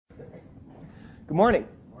Good morning.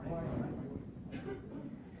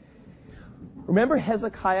 Remember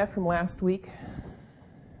Hezekiah from last week?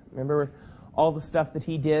 Remember all the stuff that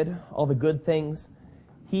he did, all the good things?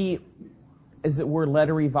 He, as it were, led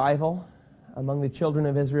a revival among the children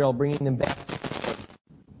of Israel, bringing them back.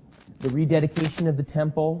 The rededication of the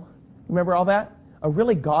temple. Remember all that? A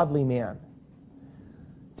really godly man.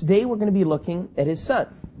 Today we're going to be looking at his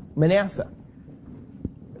son, Manasseh.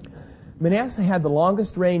 Manasseh had the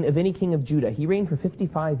longest reign of any king of Judah. He reigned for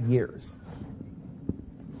 55 years.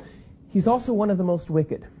 He's also one of the most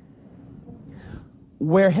wicked.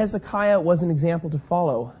 Where Hezekiah was an example to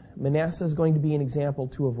follow, Manasseh is going to be an example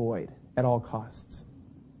to avoid at all costs.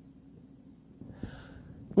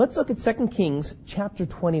 Let's look at 2 Kings chapter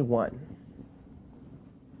 21.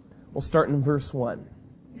 We'll start in verse 1.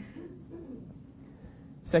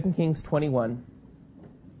 2 Kings 21.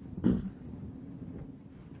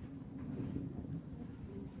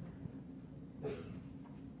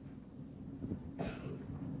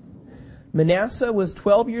 Manasseh was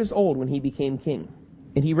 12 years old when he became king,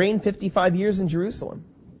 and he reigned 55 years in Jerusalem.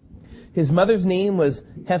 His mother's name was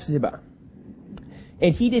Hephzibah.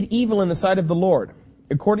 And he did evil in the sight of the Lord,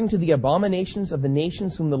 according to the abominations of the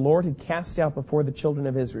nations whom the Lord had cast out before the children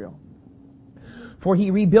of Israel. For he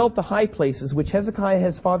rebuilt the high places which Hezekiah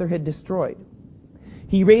his father had destroyed.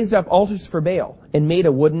 He raised up altars for Baal, and made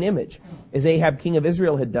a wooden image, as Ahab king of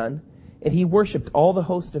Israel had done, and he worshipped all the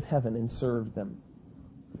host of heaven and served them.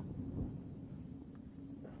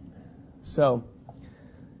 So,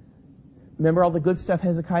 remember all the good stuff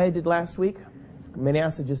Hezekiah did last week?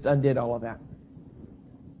 Manasseh just undid all of that.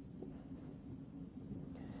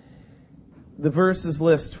 The verses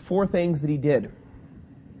list 4 things that he did.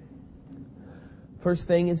 First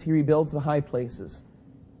thing is he rebuilds the high places.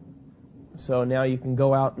 So now you can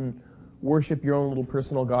go out and worship your own little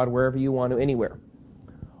personal God wherever you want to, anywhere.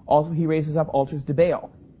 Also, he raises up altars to Baal.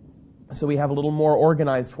 So we have a little more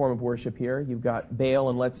organized form of worship here. You've got Baal,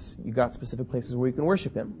 and you've got specific places where you can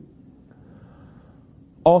worship him.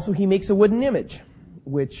 Also, he makes a wooden image,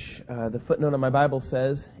 which the footnote on my Bible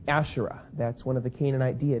says Asherah. That's one of the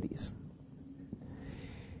Canaanite deities.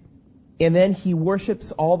 And then he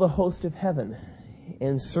worships all the host of heaven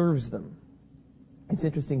and serves them. It's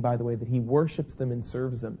interesting, by the way, that he worships them and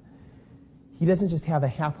serves them. He doesn't just have a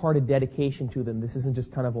half-hearted dedication to them. This isn't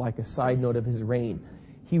just kind of like a side note of his reign.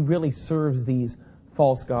 He really serves these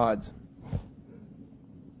false gods.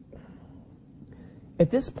 At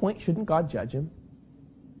this point, shouldn't God judge him?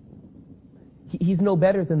 He's no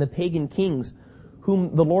better than the pagan kings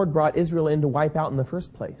whom the Lord brought Israel in to wipe out in the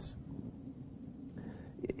first place.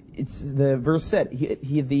 It's the verse said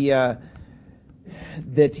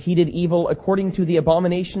that he did evil according to the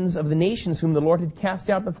abominations of the nations whom the Lord had cast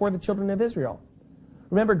out before the children of Israel.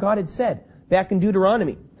 Remember, God had said back in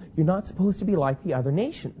Deuteronomy, you're not supposed to be like the other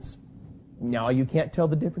nations. Now you can't tell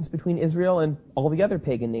the difference between Israel and all the other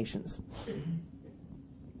pagan nations.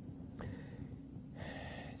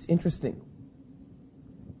 It's interesting.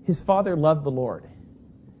 His father loved the Lord.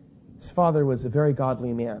 His father was a very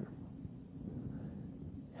godly man.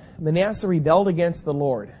 Manasseh rebelled against the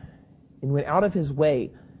Lord and went out of his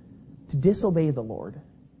way to disobey the Lord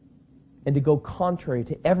and to go contrary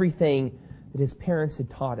to everything that his parents had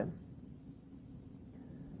taught him.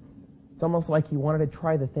 It's almost like he wanted to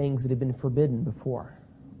try the things that had been forbidden before.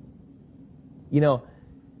 You know,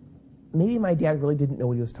 maybe my dad really didn't know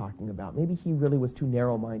what he was talking about. Maybe he really was too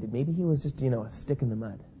narrow-minded. Maybe he was just, a stick in the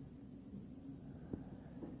mud.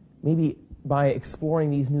 Maybe by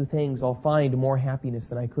exploring these new things, I'll find more happiness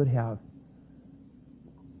than I could have.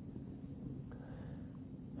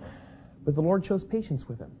 But the Lord chose patience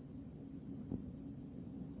with him.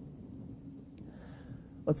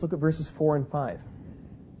 Let's look at verses 4 and 5.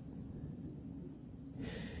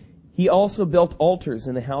 He also built altars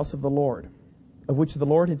in the house of the Lord, of which the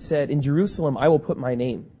Lord had said, in Jerusalem I will put my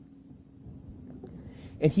name.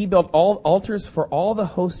 And he built all altars for all the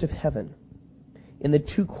host of heaven in the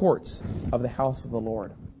 2 courts of the house of the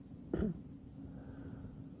Lord.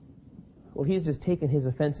 Well, he's just taken his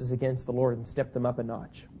offenses against the Lord and stepped them up a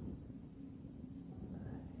notch.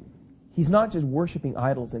 He's not just worshiping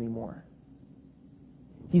idols anymore.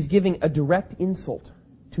 He's giving a direct insult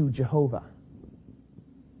to Jehovah.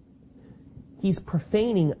 He's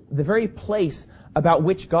profaning the very place about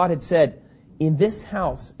which God had said, in this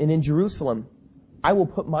house and in Jerusalem, I will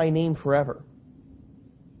put my name forever.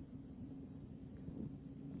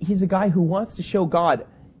 He's a guy who wants to show God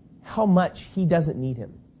how much he doesn't need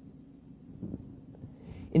him.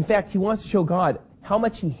 In fact, he wants to show God how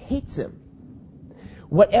much he hates him.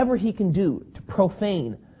 Whatever he can do to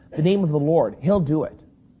profane the name of the Lord, he'll do it.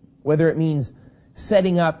 Whether it means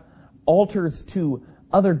setting up altars to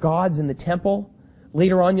other gods in the temple.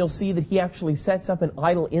 Later on, you'll see that he actually sets up an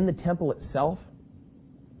idol in the temple itself.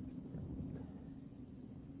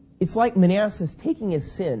 It's like Manasseh's taking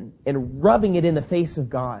his sin and rubbing it in the face of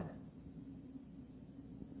God.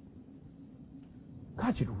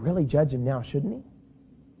 God should really judge him now, shouldn't he?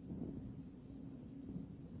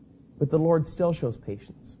 But the Lord still shows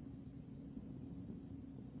patience.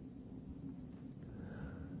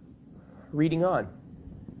 Reading on.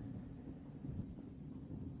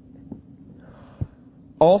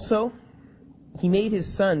 Also, he made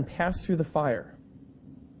his son pass through the fire,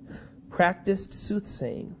 practiced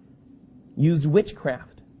soothsaying, used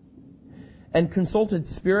witchcraft, and consulted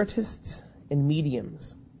spiritists and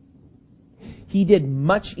mediums. He did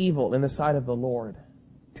much evil in the sight of the Lord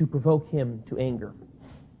to provoke him to anger.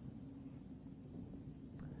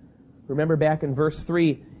 Remember back in verse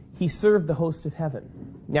 3, he served the host of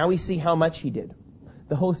heaven. Now we see how much he did.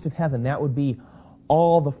 The host of heaven, that would be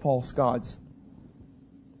all the false gods.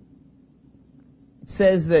 It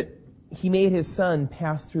says that he made his son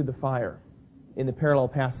pass through the fire. In the parallel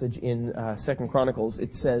passage in 2 Chronicles,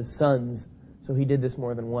 it says sons, so he did this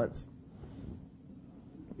more than once.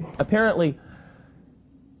 Apparently,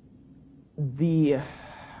 the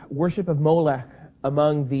worship of Molech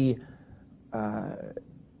among the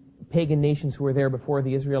pagan nations who were there before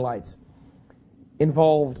the Israelites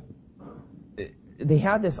involved, they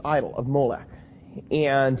had this idol of Molech,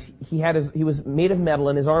 and he was made of metal,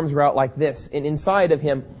 and his arms were out like this, and inside of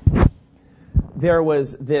him there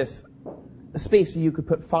was this space where you could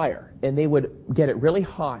put fire, and they would get it really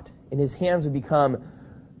hot, and his hands would become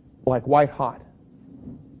like white hot,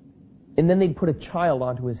 and then they'd put a child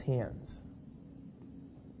onto his hands.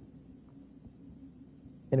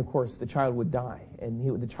 And of course, the child would die,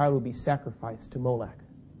 and the child would be sacrificed to Molech.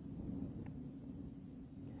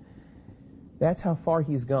 That's how far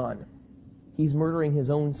he's gone. He's murdering his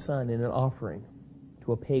own son in an offering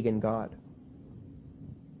to a pagan god.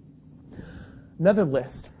 Another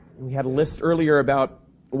list. We had a list earlier about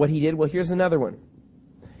what he did. Well, here's another one.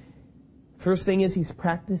 First thing is he's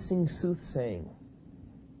practicing soothsaying.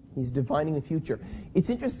 He's divining the future. It's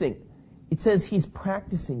interesting. It says he's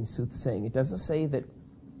practicing soothsaying. It doesn't say that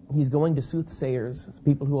he's going to soothsayers,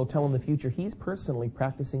 people who will tell him the future. He's personally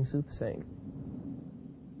practicing soothsaying.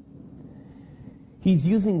 He's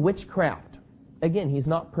using witchcraft. Again, he's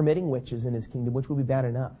not permitting witches in his kingdom, which would be bad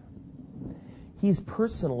enough. He's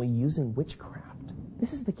personally using witchcraft.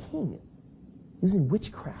 This is the king using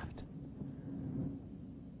witchcraft.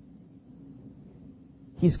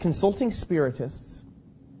 He's consulting spiritists,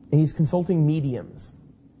 and he's consulting mediums.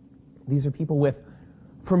 These are people with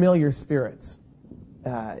familiar spirits,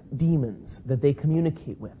 demons that they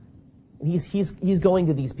communicate with. And he's going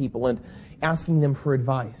to these people and asking them for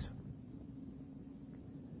advice.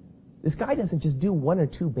 This guy doesn't just do one or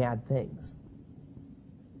two bad things.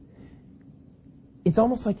 It's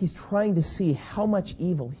almost like he's trying to see how much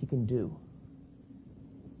evil he can do.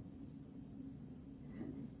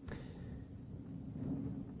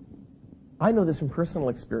 I know this from personal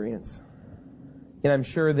experience, and I'm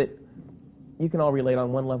sure that you can all relate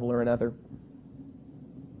on one level or another.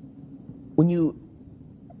 When you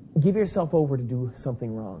give yourself over to do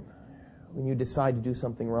something wrong, when you decide to do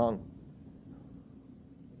something wrong,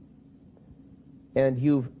 and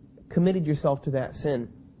you've committed yourself to that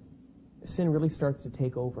sin, sin really starts to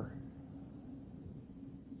take over.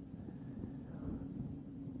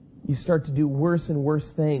 You start to do worse and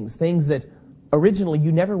worse things that originally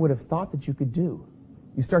you never would have thought that you could do.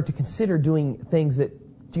 You start to consider doing things that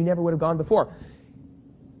you never would have gone before.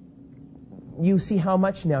 You see how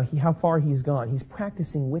much now, how far he's gone. He's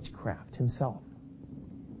practicing witchcraft himself,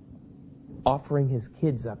 offering his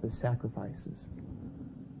kids up as sacrifices.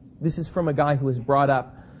 This is from a guy who was brought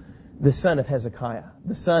up the son of Hezekiah,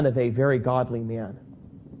 the son of a very godly man.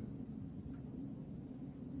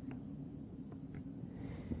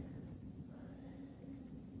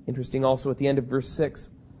 Interesting also at the end of verse 6,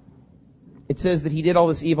 it says that he did all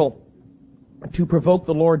this evil to provoke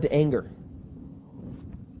the Lord to anger.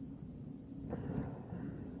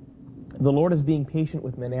 The Lord is being patient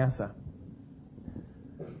with Manasseh.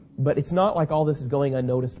 But it's not like all this is going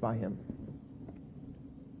unnoticed by him.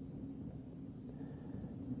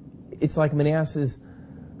 It's like Manasseh's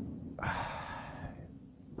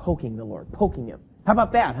poking the Lord, poking him. How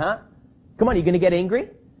about that, huh? Come on, are you going to get angry?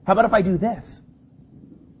 How about if I do this?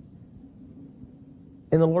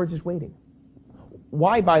 And the Lord's just waiting.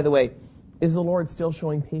 Why, by the way, is the Lord still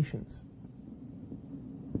showing patience?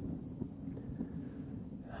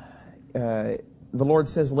 The Lord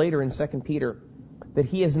says later in 2 Peter that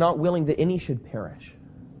he is not willing that any should perish,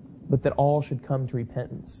 but that all should come to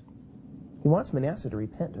repentance. He wants Manasseh to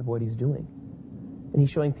repent of what he's doing. And he's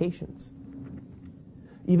showing patience.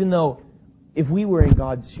 Even though if we were in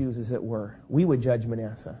God's shoes, as it were, we would judge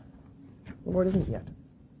Manasseh. The Lord isn't yet.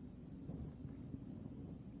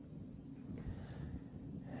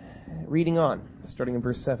 Reading on, starting in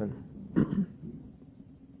verse 7.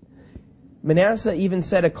 Manasseh even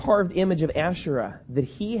set a carved image of Asherah that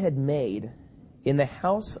he had made in the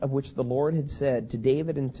house of which the Lord had said to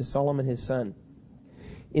David and to Solomon his son,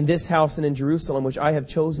 "In this house and in Jerusalem, which I have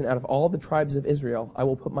chosen out of all the tribes of Israel, I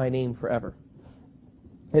will put my name forever.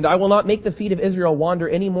 And I will not make the feet of Israel wander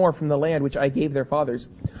any more from the land which I gave their fathers,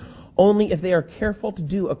 only if they are careful to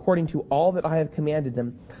do according to all that I have commanded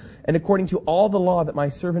them, and according to all the law that my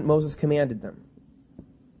servant Moses commanded them."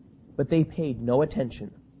 But they paid no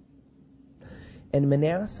attention. And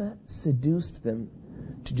Manasseh seduced them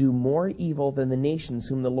to do more evil than the nations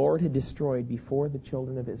whom the Lord had destroyed before the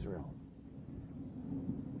children of Israel.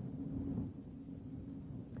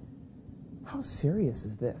 How serious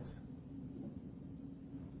is this?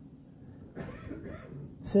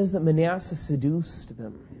 It says that Manasseh seduced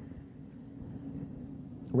them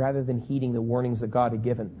rather than heeding the warnings that God had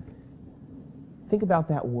given. Think about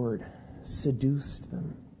that word, seduced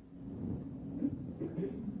them.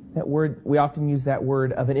 That word, we often use that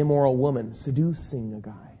word of an immoral woman, seducing a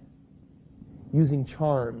guy, using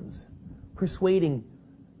charms, persuading,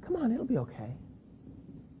 come on, it'll be okay.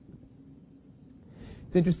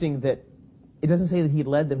 It's interesting that it doesn't say that he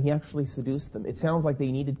led them, he actually seduced them. It sounds like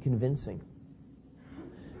they needed convincing.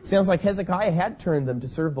 It sounds like Hezekiah had turned them to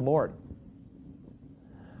serve the Lord.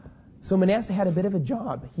 So Manasseh had a bit of a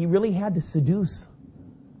job. He really had to seduce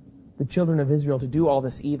the children of Israel to do all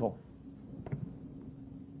this evil.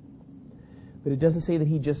 But it doesn't say that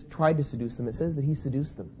he just tried to seduce them. It says that he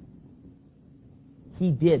seduced them.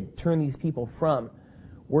 He did turn these people from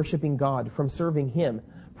worshiping God, from serving Him,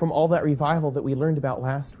 from all that revival that we learned about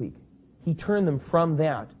last week. He turned them from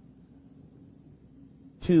that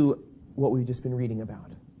to what we've just been reading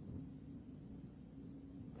about.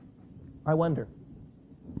 I wonder,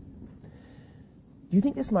 do you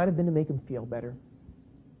think this might have been to make him feel better?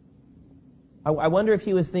 I wonder if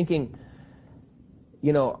he was thinking,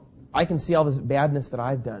 I can see all this badness that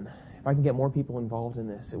I've done. If I can get more people involved in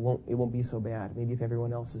this, it won't be so bad. Maybe if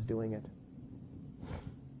everyone else is doing it.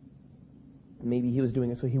 Maybe he was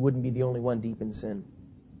doing it so he wouldn't be the only one deep in sin.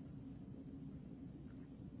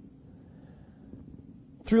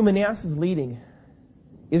 Through Manasseh's leading,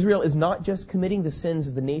 Israel is not just committing the sins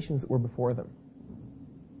of the nations that were before them.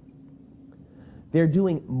 They're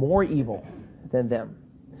doing more evil than them.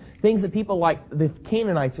 Things that people like the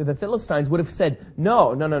Canaanites or the Philistines would have said,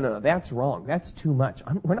 no, that's wrong. That's too much.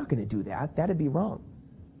 We're not going to do that. That'd be wrong.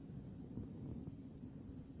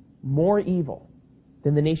 More evil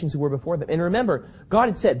than the nations who were before them. And remember, God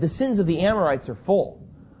had said, the sins of the Amorites are full.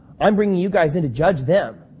 I'm bringing you guys in to judge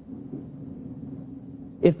them.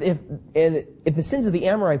 If the sins of the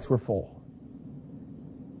Amorites were full,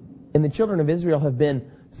 and the children of Israel have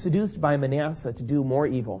been seduced by Manasseh to do more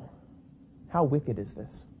evil, how wicked is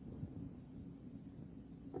this?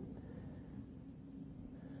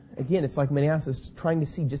 Again, it's like Manasseh's trying to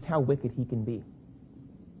see just how wicked he can be.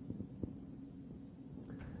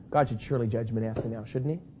 God should surely judge Manasseh now,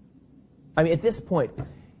 shouldn't he? I mean, at this point,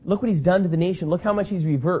 look what he's done to the nation. Look how much he's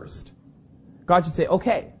reversed. God should say,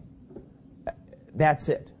 okay, that's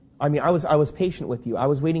it. I mean, I was patient with you. I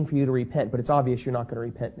was waiting for you to repent, but it's obvious you're not going to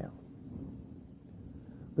repent now.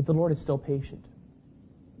 But the Lord is still patient.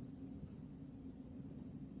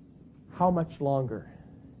 How much longer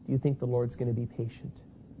do you think the Lord's going to be patient?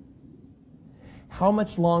 How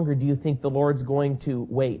much longer do you think the Lord's going to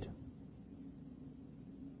wait?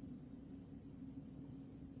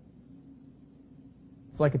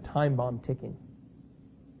 It's like a time bomb ticking.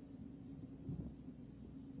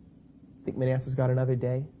 Think Manasseh's got another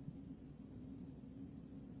day?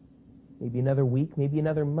 Maybe another week? Maybe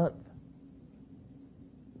another month?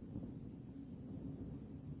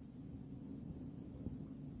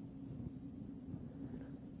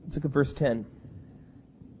 Let's look at verse 10.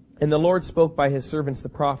 And the Lord spoke by His servants the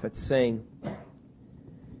prophets, saying,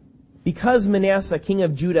 because Manasseh, king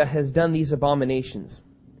of Judah, has done these abominations,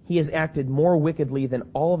 he has acted more wickedly than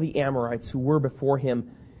all the Amorites who were before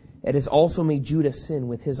him, and has also made Judah sin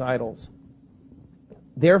with his idols.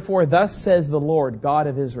 Therefore, thus says the Lord, God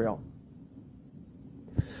of Israel,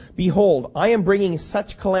 behold, I am bringing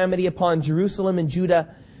such calamity upon Jerusalem and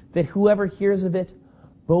Judah that whoever hears of it,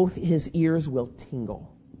 both his ears will tingle.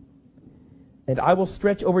 And I will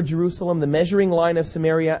stretch over Jerusalem the measuring line of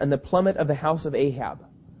Samaria and the plummet of the house of Ahab.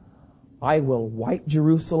 I will wipe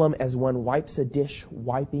Jerusalem as one wipes a dish,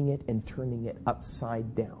 wiping it and turning it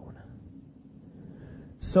upside down.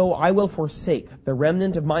 So I will forsake the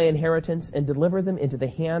remnant of my inheritance and deliver them into the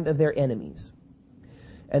hand of their enemies.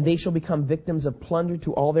 And they shall become victims of plunder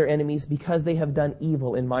to all their enemies, because they have done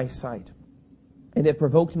evil in my sight, and have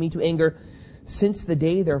provoked me to anger since the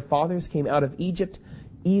day their fathers came out of Egypt,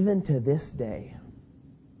 even to this day.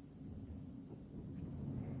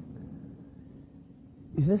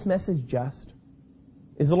 Is this message just?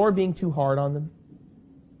 Is the Lord being too hard on them?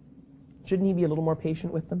 Shouldn't he be a little more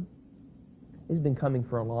patient with them? It's been coming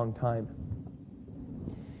for a long time.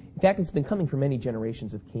 In fact, it's been coming for many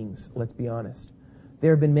generations of kings, let's be honest.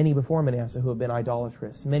 There have been many before Manasseh who have been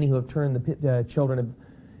idolatrous, many who have turned the children of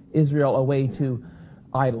Israel away to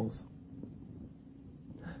idols.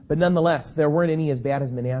 But nonetheless, there weren't any as bad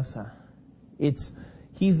as Manasseh.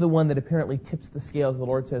 He's the one that apparently tips the scales. The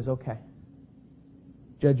Lord says, okay,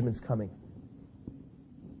 judgment's coming.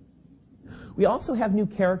 We also have new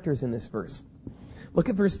characters in this verse. Look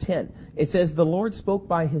at verse 10. It says, the Lord spoke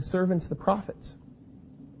by his servants, the prophets.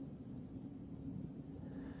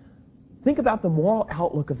 Think about the moral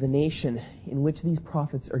outlook of the nation in which these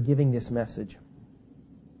prophets are giving this message.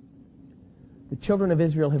 The children of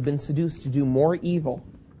Israel have been seduced to do more evil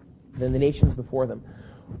than the nations before them.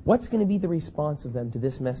 What's going to be the response of them to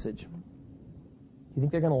this message? Do you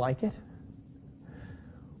think they're going to like it?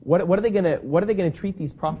 What are they going to treat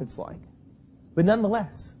these prophets like? But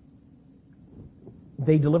nonetheless,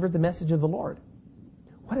 they delivered the message of the Lord.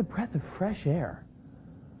 What a breath of fresh air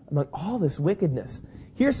among all this wickedness.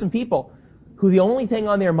 Here's some people who the only thing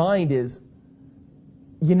on their mind is,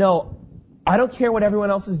 I don't care what everyone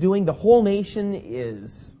else is doing. The whole nation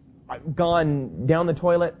is gone down the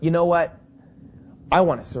toilet. You know what? I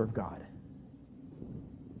want to serve God.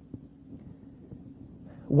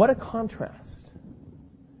 What a contrast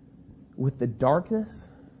with the darkness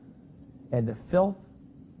and the filth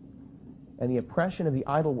and the oppression of the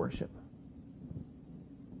idol worship.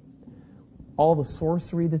 All the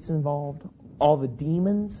sorcery that's involved, all the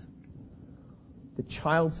demons, the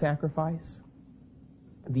child sacrifice,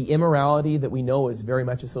 the immorality that we know is very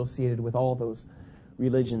much associated with all those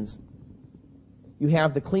religions. You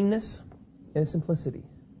have the cleanness and the simplicity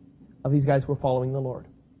of these guys who are following the Lord.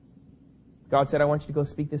 God said, I want you to go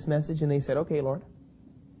speak this message, and they said, okay, Lord.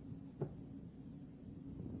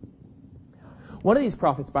 One of these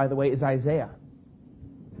prophets, by the way, is Isaiah.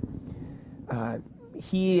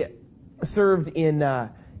 He served in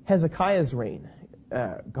Hezekiah's reign,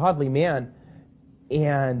 godly man,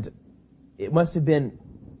 and it must have been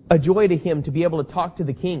a joy to him to be able to talk to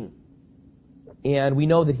the king. And we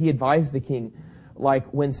know that he advised the king, like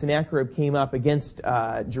when Sennacherib came up against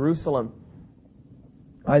Jerusalem.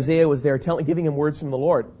 Isaiah was there giving him words from the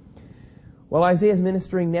Lord. Well, Isaiah is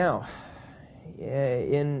ministering now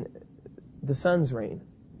in the son's reign.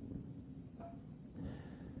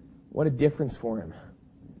 What a difference for him.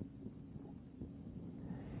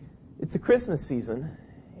 It's the Christmas season,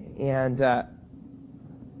 and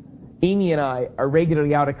Amy and I are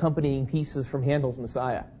regularly out accompanying pieces from Handel's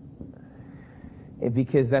Messiah,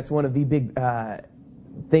 because that's one of the big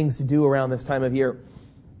things to do around this time of year.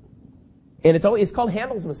 And it's called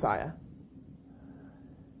Handel's Messiah,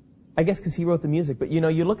 I guess because he wrote the music. But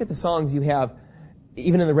you look at the songs you have,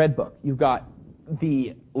 even in the Red Book, you've got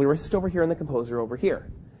the lyricist over here and the composer over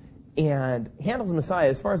here. And Handel's Messiah,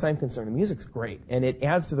 as far as I'm concerned, the music's great, and it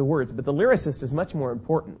adds to the words, but the lyricist is much more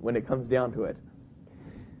important when it comes down to it.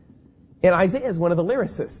 And Isaiah is one of the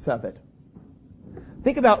lyricists of it.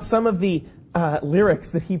 Think about some of the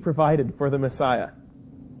lyrics that he provided for the Messiah.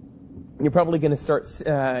 You're probably going to start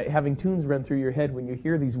having tunes run through your head when you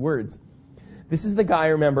hear these words. This is the guy,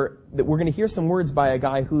 remember, that we're going to hear some words by a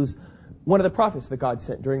guy who's one of the prophets that God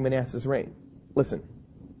sent during Manasseh's reign. Listen.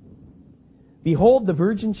 Behold, the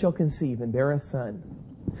virgin shall conceive and bear a son,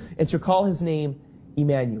 and shall call his name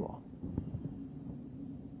Emmanuel.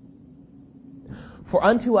 For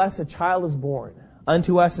unto us a child is born,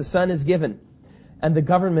 unto us a son is given, and the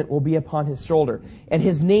government will be upon his shoulder, and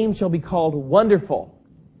his name shall be called Wonderful,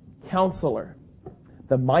 Counselor,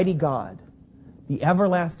 the Mighty God, the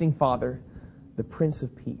Everlasting Father, the Prince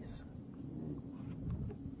of Peace.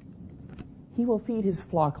 He will feed his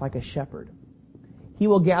flock like a shepherd. He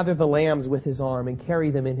will gather the lambs with his arm and carry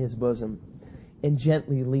them in his bosom, and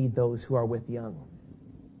gently lead those who are with young.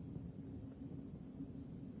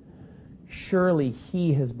 Surely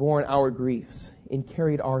he has borne our griefs and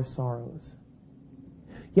carried our sorrows.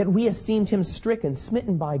 Yet we esteemed him stricken,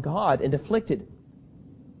 smitten by God, and afflicted.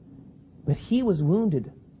 But he was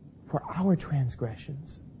wounded for our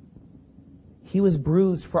transgressions. He was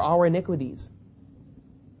bruised for our iniquities.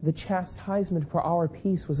 The chastisement for our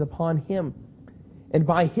peace was upon him, and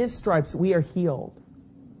by his stripes we are healed.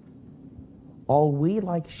 All we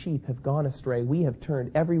like sheep have gone astray. We have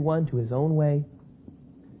turned every one to his own way,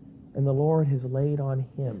 and the Lord has laid on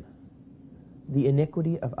him the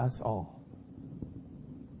iniquity of us all.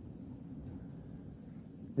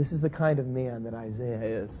 This is the kind of man that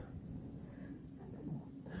Isaiah is.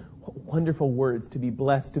 What wonderful words to be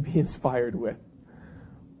blessed, to be inspired with.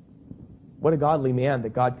 What a godly man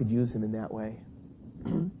that God could use him in that way.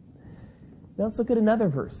 Now let's look at another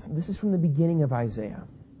verse. This is from the beginning of Isaiah.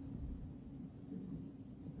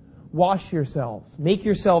 Wash yourselves, make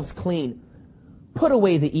yourselves clean. Put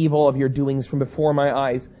away the evil of your doings from before my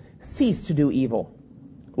eyes. Cease to do evil.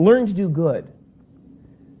 Learn to do good.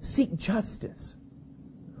 Seek justice.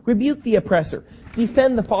 Rebuke the oppressor.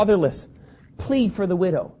 Defend the fatherless. Plead for the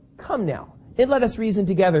widow. Come now, and let us reason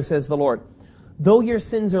together, says the Lord. Though your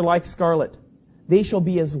sins are like scarlet, they shall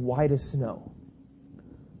be as white as snow.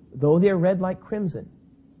 Though they are red like crimson,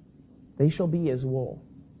 they shall be as wool.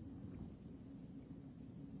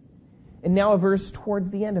 And now a verse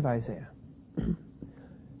towards the end of Isaiah.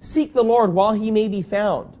 Seek the Lord while he may be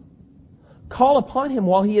found. Call upon him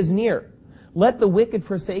while he is near. Let the wicked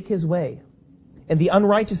forsake his way, and the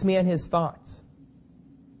unrighteous man his thoughts.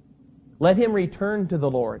 Let him return to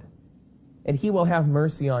the Lord, and he will have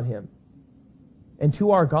mercy on him, and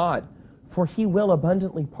to our God, for he will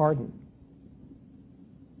abundantly pardon.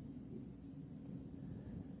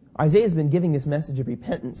 Isaiah has been giving this message of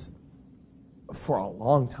repentance for a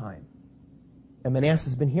long time. And Manasseh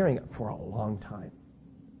has been hearing it for a long time.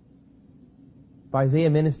 If Isaiah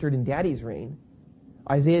ministered in Daddy's reign,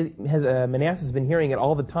 Manasseh has been hearing it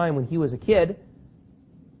all the time when he was a kid.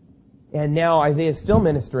 And now Isaiah is still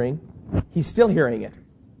ministering. He's still hearing it.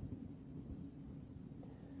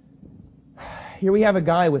 Here we have a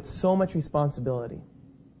guy with so much responsibility.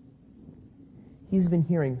 He's been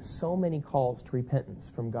hearing so many calls to repentance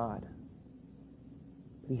from God,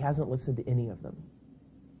 but he hasn't listened to any of them.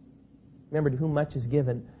 Remember, to whom much is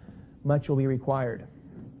given, much will be required.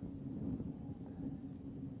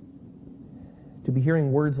 To be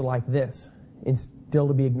hearing words like this and still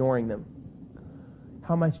to be ignoring them.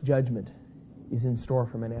 How much judgment is in store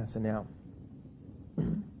for Manasseh now?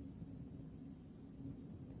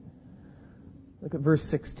 Look at verse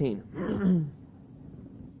 16.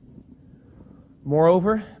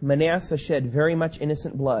 Moreover, Manasseh shed very much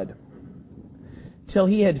innocent blood, till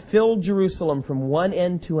he had filled Jerusalem from one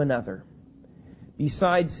end to another,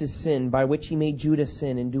 besides his sin, by which he made Judah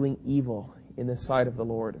sin in doing evil in the sight of the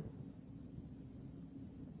Lord.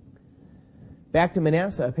 Back to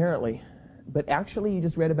Manasseh, apparently. But actually, you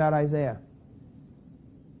just read about Isaiah.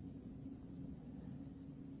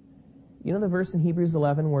 You know the verse in Hebrews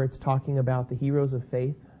 11 where it's talking about the heroes of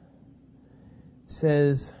faith? It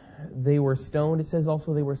says they were stoned. It says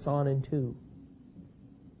also they were sawn in two.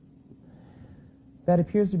 That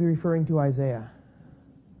appears to be referring to Isaiah.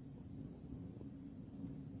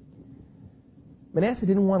 Manasseh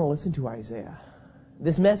didn't want to listen to Isaiah.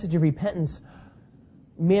 This message of repentance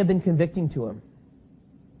may have been convicting to him.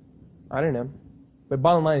 I don't know. But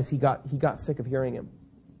bottom line is he got sick of hearing him.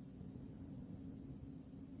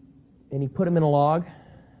 And he put him in a log,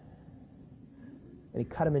 and he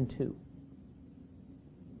cut him in two.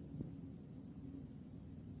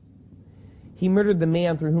 He murdered the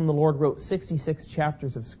man through whom the Lord wrote 66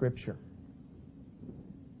 chapters of Scripture.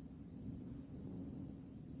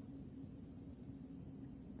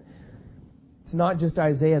 It's not just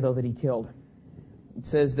Isaiah, though, that he killed. It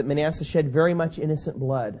says that Manasseh shed very much innocent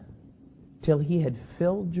blood till he had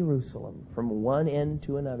filled Jerusalem from one end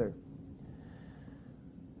to another.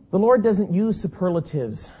 The Lord doesn't use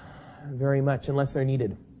superlatives very much unless they're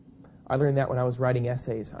needed. I learned that when I was writing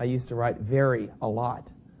essays. I used to write very, a lot,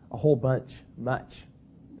 a whole bunch, much.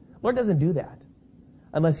 The Lord doesn't do that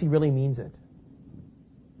unless he really means it.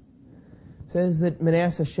 It says that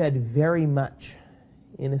Manasseh shed very much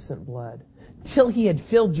innocent blood till he had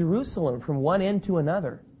filled Jerusalem from one end to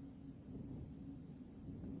another.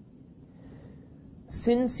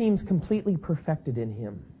 Sin seems completely perfected in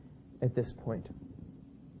him at this point.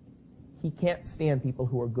 He can't stand people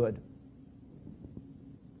who are good.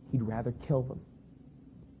 He'd rather kill them.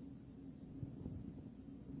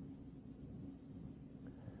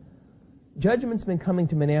 Judgment's been coming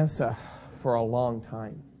to Manasseh for a long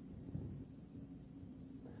time.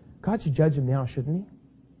 God should judge him now, shouldn't he?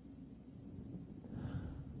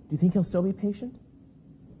 Do you think he'll still be patient?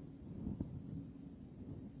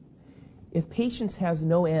 If patience has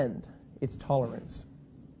no end, it's tolerance.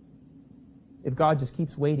 If God just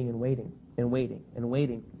keeps waiting and waiting and waiting and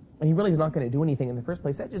waiting, and he really is not going to do anything in the first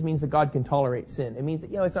place, that just means that God can tolerate sin. It means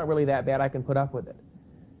that, it's not really that bad, I can put up with it.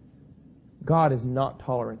 God is not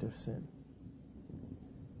tolerant of sin.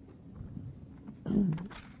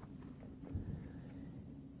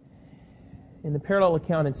 In the parallel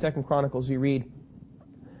account in 2 Chronicles, we read,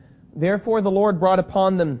 "Therefore the Lord brought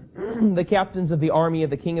upon them the captains of the army of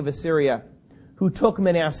the king of Assyria, who took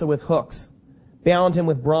Manasseh with hooks, bound him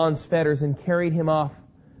with bronze fetters, and carried him off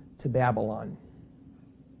to Babylon."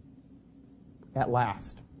 At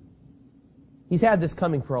last. He's had this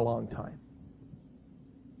coming for a long time.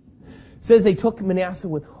 It says they took Manasseh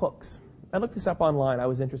with hooks. I looked this up online. I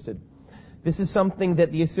was interested. This is something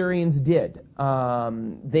that the Assyrians did.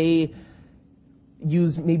 They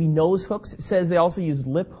used maybe nose hooks. It says they also used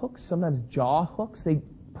lip hooks, sometimes jaw hooks. They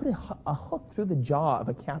put a hook through the jaw of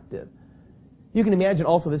a captive. You can imagine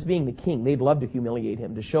also this being the king. They'd love to humiliate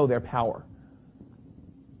him to show their power.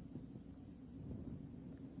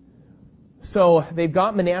 So they've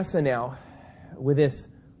got Manasseh now with this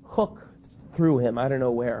hook through him. I don't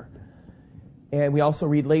know where. And we also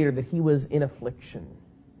read later that he was in affliction.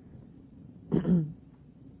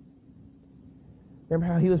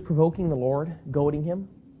 Remember how he was provoking the Lord, goading him?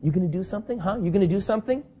 You going to do something? Huh? You going to do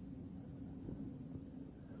something?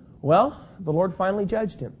 Well, the Lord finally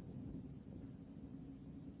judged him.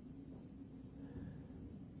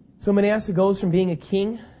 So Manasseh goes from being a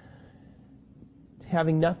king to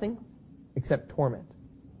having nothing except torment.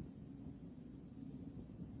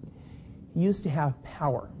 He used to have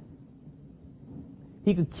power.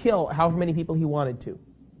 He could kill however many people he wanted to.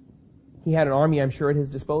 He had an army, I'm sure, at his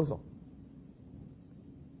disposal.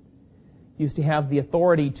 He used to have the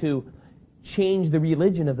authority to change the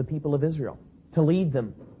religion of the people of Israel, to lead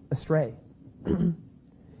them astray.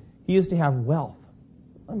 He used to have wealth.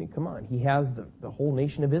 I mean, come on. He has the whole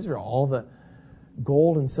nation of Israel, all the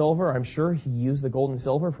gold and silver. I'm sure he used the gold and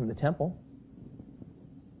silver from the temple.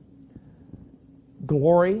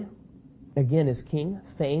 Glory, again, as king.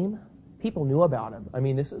 Fame. People knew about him. I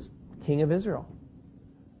mean, this is king of Israel.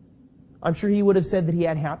 I'm sure he would have said that he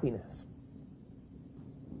had happiness.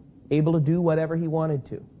 Able to do whatever he wanted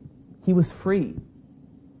to. He was free.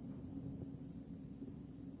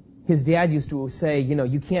 His dad used to say,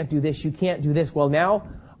 you can't do this, you can't do this. Well, now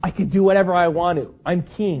I can do whatever I want to. I'm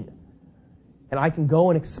king. And I can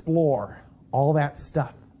go and explore all that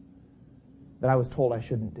stuff that I was told I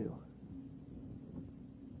shouldn't do.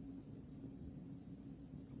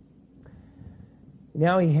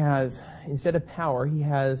 Now he has, instead of power, he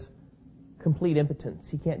has complete impotence.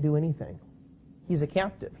 He can't do anything. He's a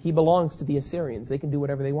captive. He belongs to the Assyrians. They can do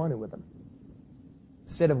whatever they wanted with him.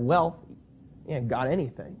 Instead of wealth, he ain't got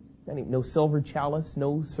anything. No silver chalice,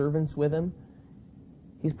 no servants with him.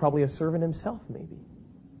 He's probably a servant himself, maybe.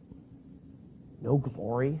 No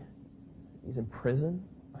glory. He's in prison.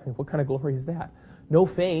 I mean, what kind of glory is that? No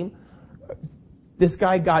fame. This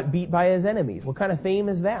guy got beat by his enemies. What kind of fame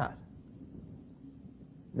is that?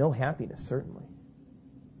 No happiness, certainly.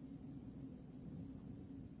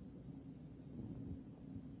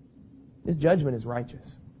 His judgment is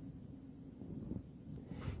righteous.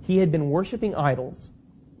 He had been worshiping idols.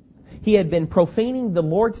 He had been profaning the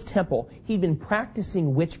Lord's temple. He'd been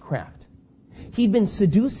practicing witchcraft. He'd been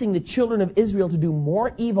seducing the children of Israel to do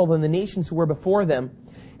more evil than the nations who were before them.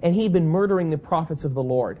 And he'd been murdering the prophets of the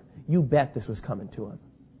Lord. You bet this was coming to him.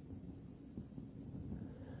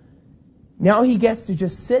 Now he gets to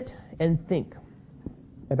just sit and think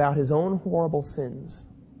about his own horrible sins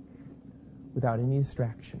without any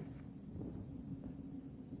distraction.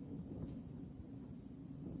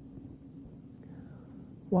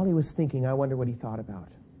 While he was thinking, I wonder what he thought about.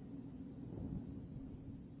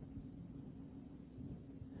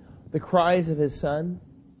 The cries of his son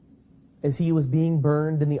as he was being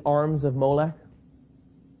burned in the arms of Molech.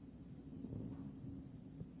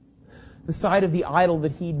 The sight of the idol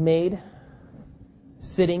that he'd made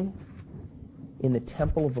sitting in the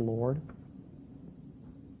temple of the Lord.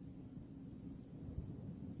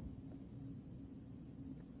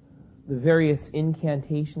 The various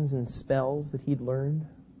incantations and spells that he'd learned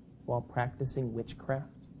while practicing witchcraft.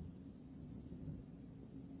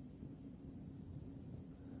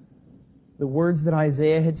 The words that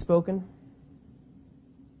Isaiah had spoken.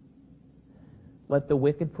 Let the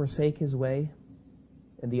wicked forsake his way,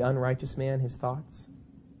 and the unrighteous man his thoughts.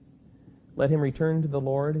 Let him return to the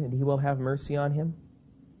Lord, and he will have mercy on him,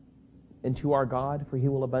 and to our God, for he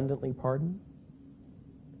will abundantly pardon.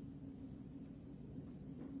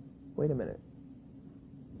 Wait a minute.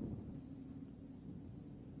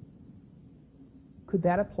 Could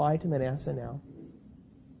that apply to Manasseh now?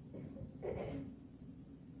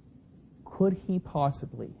 Could he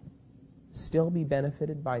possibly still be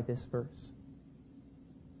benefited by this verse?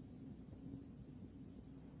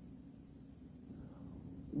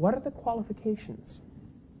 What are the qualifications?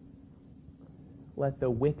 Let the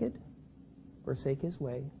wicked forsake his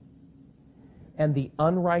way, And the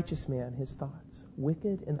unrighteous man, his thoughts.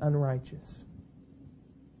 Wicked and unrighteous.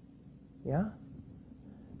 Yeah?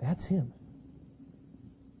 That's him.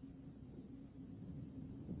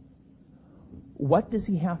 What does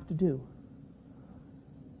he have to do?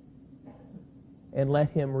 And let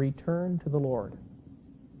him return to the Lord.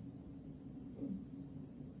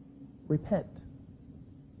 Repent.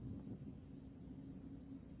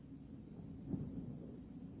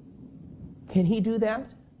 Can he do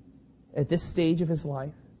that at this stage of his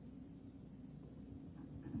life?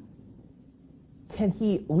 Can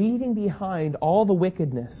he, leaving behind all the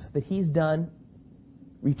wickedness that he's done,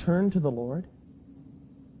 return to the Lord?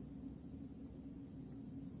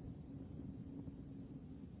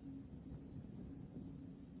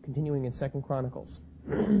 Continuing in 2 Chronicles.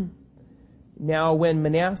 Now when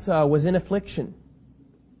Manasseh was in affliction,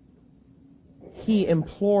 he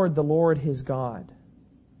implored the Lord his God,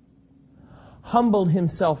 humbled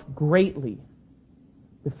himself greatly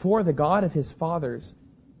before the God of his fathers,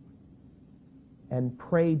 and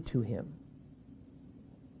prayed to him.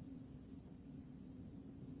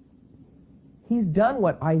 He's done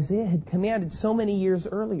what Isaiah had commanded so many years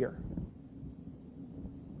earlier.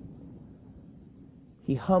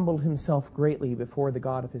 He humbled himself greatly before the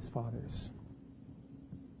God of his fathers.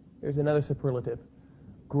 There's another superlative.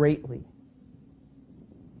 Greatly.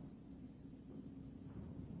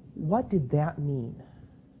 What did that mean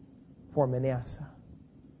for Manasseh?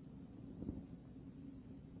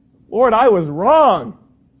 Lord, I was wrong.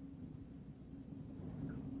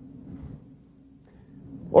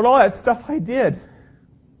 Lord, all that stuff I did.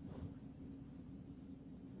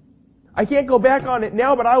 I can't go back on it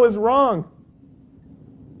now, but I was wrong.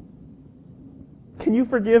 Can you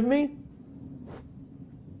forgive me?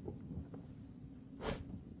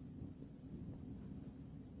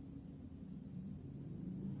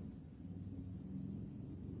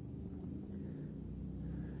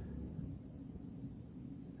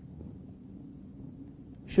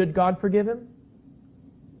 Should God forgive him?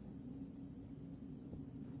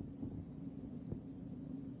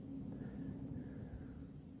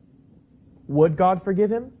 Would God forgive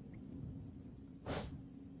him?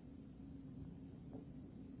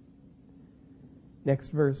 Next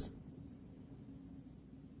verse.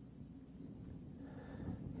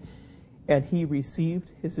 And he received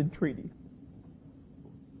his entreaty.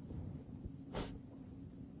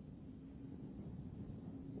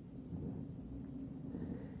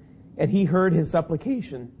 And he heard his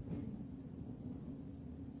supplication.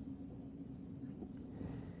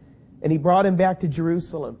 And he brought him back to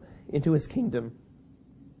Jerusalem, into his kingdom.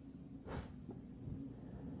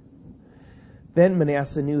 Then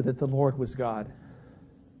Manasseh knew that the Lord was God.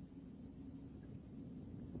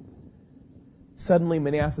 Suddenly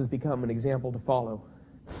Manasseh has become an example to follow.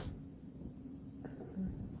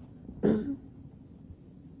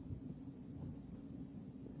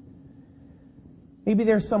 Maybe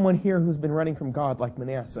there's someone here who's been running from God like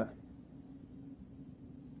Manasseh.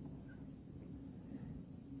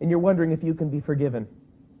 And you're wondering if you can be forgiven.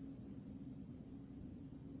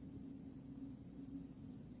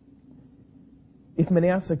 If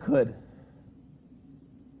Manasseh could,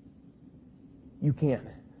 you can.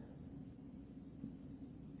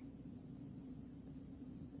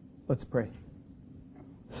 Let's pray.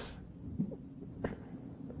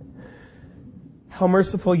 How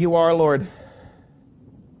merciful you are, Lord.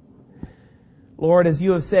 Lord, as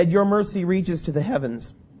you have said, your mercy reaches to the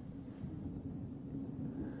heavens.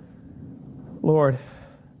 Lord,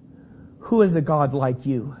 who is a God like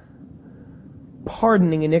you,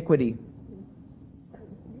 pardoning iniquity?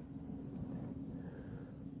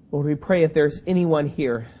 Lord, we pray if there's anyone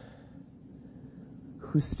here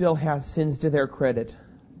who still has sins to their credit,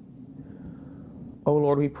 oh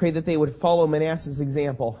Lord, we pray that they would follow Manasseh's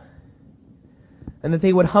example and that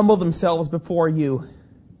they would humble themselves before you.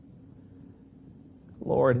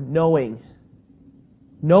 Lord, knowing,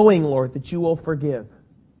 Lord, that you will forgive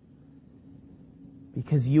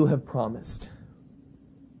because you have promised.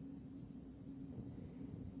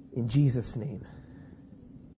 In Jesus' name.